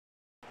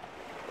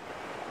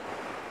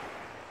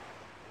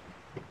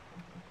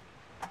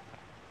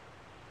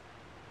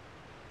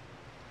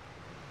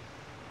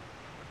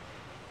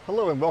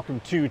Hello and welcome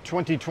to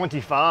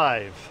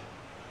 2025.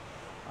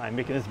 I'm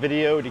making this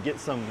video to get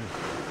some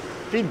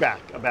feedback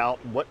about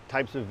what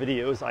types of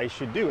videos I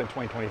should do in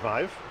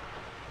 2025.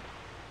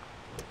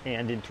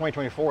 And in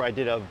 2024 I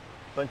did a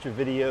bunch of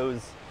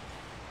videos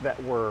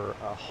that were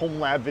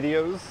Homelab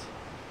videos,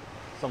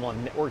 some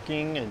on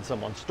networking and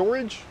some on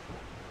storage,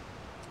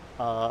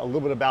 a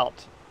little bit about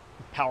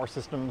power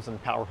systems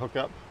and power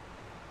hookup.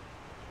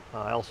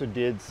 I also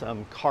did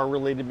some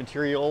car-related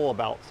material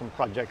about some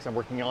projects I'm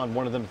working on.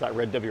 One of them is that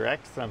red WRX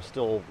that I'm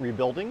still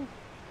rebuilding,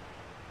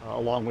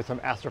 along with some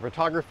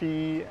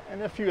astrophotography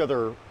and a few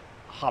other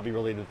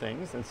hobby-related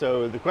things. And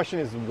so the question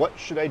is, what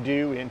should I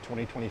do in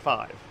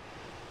 2025?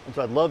 And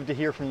so I'd love to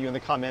hear from you in the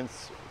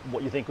comments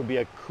what you think would be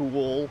a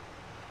cool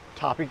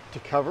topic to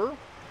cover.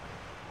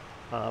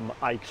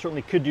 I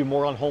certainly could do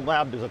more on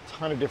Homelab. There's a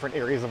ton of different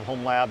areas of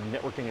Homelab,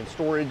 networking and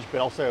storage, but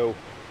also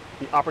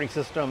the operating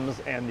systems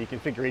and the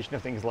configuration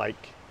of things like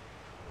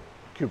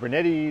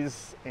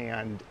Kubernetes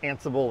and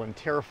Ansible and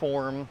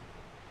Terraform.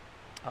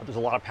 There's a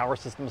lot of power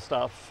system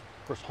stuff.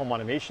 Of course, home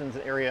automation's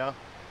an area.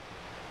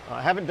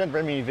 I haven't done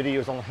very many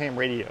videos on ham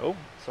radio,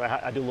 so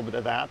I do a little bit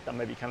of that. That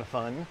might be kind of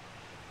fun.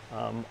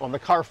 On the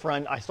car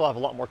front, I still have a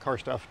lot more car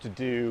stuff to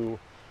do.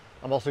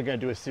 I'm also going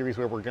to do a series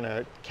where we're going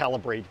to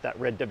calibrate that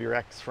red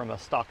WRX from a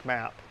stock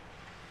map,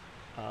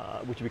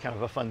 which would be kind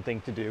of a fun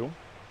thing to do.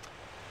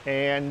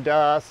 And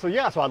so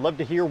I'd love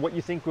to hear what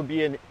you think would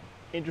be an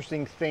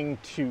interesting thing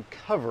to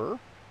cover.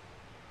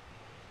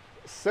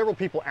 Several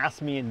people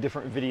asked me in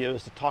different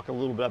videos to talk a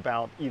little bit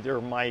about either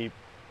my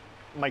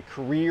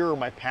career or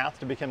my path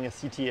to becoming a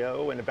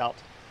CTO and about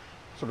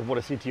sort of what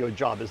a CTO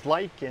job is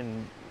like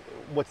and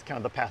what's kind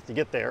of the path to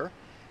get there.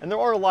 And there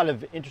are a lot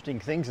of interesting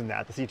things in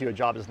that. The CTO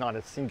job is not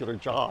a singular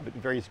job. It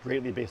varies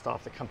greatly based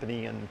off the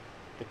company and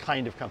the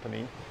kind of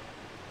company.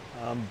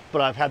 But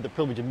I've had the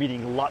privilege of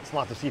meeting lots and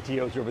lots of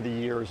CTOs over the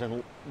years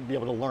and be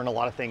able to learn a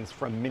lot of things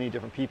from many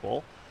different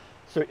people.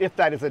 So if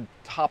that is a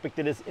topic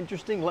that is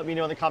interesting, let me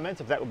know in the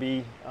comments if that would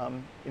be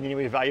in any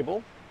way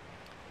valuable.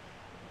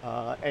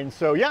 And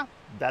so yeah,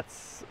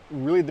 that's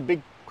really the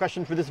big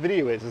question for this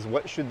video is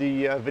what should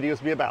the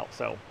videos be about?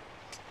 So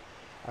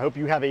I hope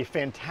you have a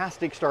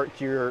fantastic start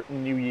to your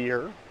new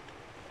year.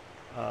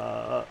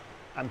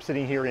 I'm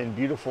sitting here in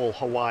beautiful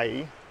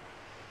Hawaii,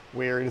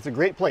 where it is a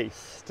great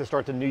place to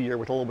start the new year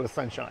with a little bit of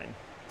sunshine.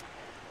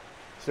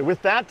 So with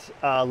that,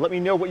 let me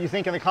know what you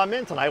think in the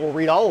comments and I will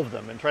read all of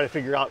them and try to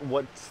figure out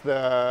what's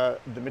the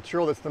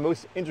material that's the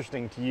most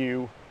interesting to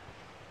you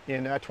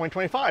in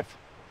 2025.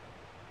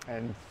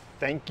 And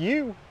thank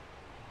you.